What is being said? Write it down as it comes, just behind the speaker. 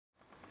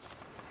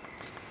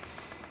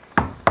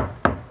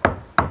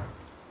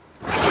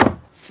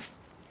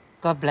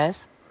God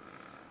bless.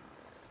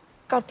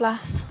 God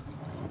bless.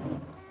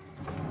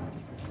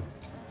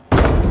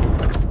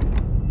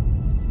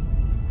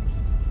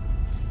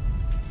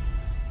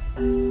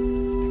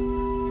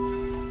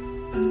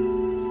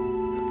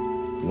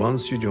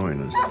 Once you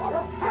join us,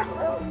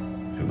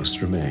 you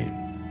must remain.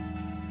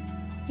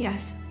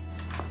 Yes.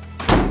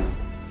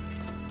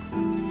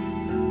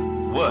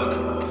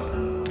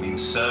 Work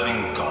means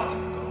serving God.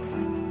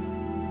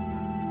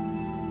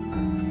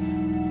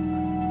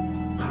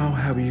 How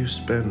have you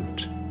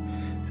spent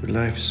your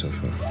life so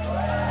far?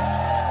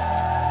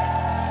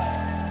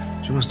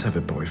 You must have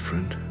a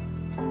boyfriend.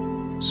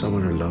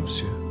 Someone who loves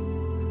you.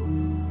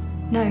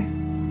 No.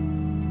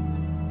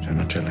 You're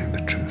not telling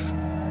the truth.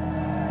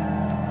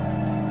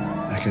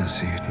 I can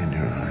see it in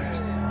your eyes.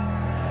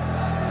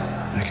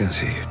 I can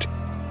see it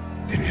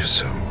in your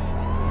soul.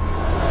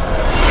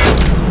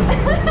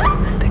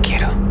 Te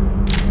quiero.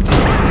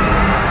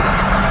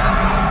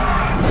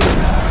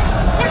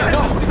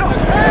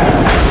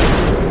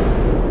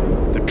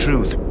 The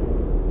truth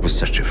will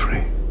set you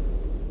free.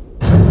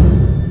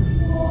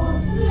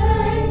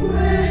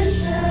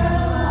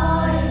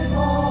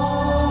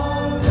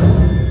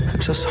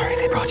 I'm so sorry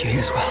they brought you here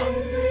as well.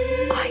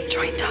 I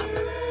joined up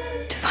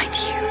to find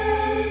you.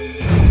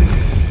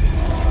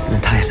 It's an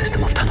entire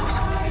system of tunnels.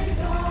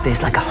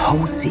 There's like a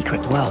whole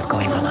secret world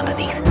going on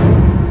underneath.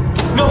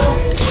 No!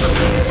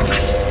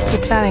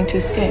 You're planning to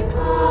escape.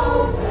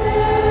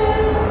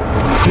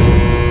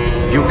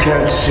 You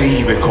can't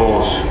see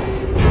because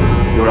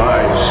your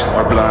eyes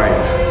are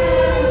blind.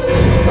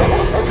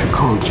 You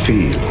can't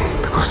feel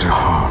because their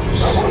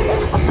hearts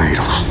are made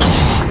of stone.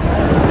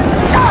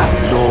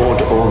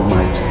 Lord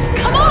Almighty.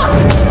 Come on!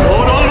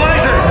 Lord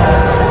Almighty!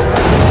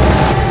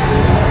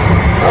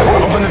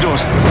 Open the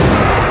doors.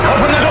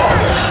 Open the door!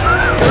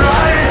 Your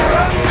eyes!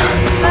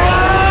 Your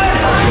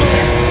eyes!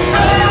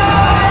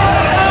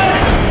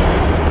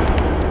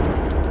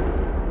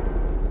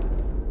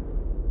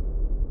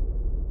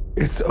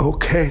 It's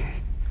okay.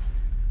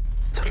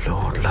 The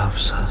Lord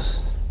loves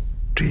us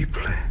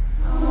deeply.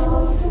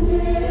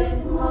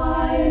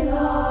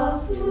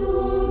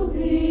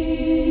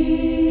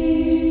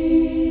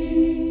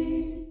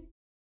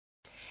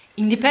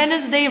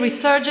 Independence Day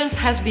Resurgence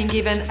has been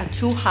given a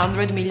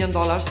 $200 million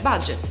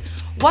budget,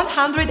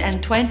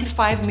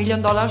 $125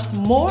 million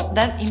more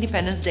than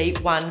Independence Day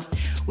 1,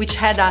 which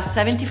had a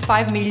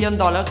 $75 million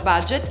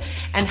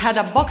budget and had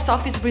a box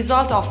office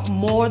result of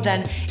more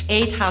than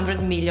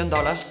 $800 million,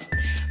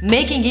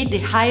 making it the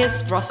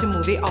highest grossing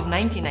movie of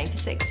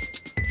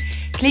 1996.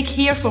 Click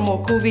here for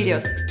more cool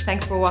videos.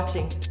 Thanks for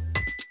watching.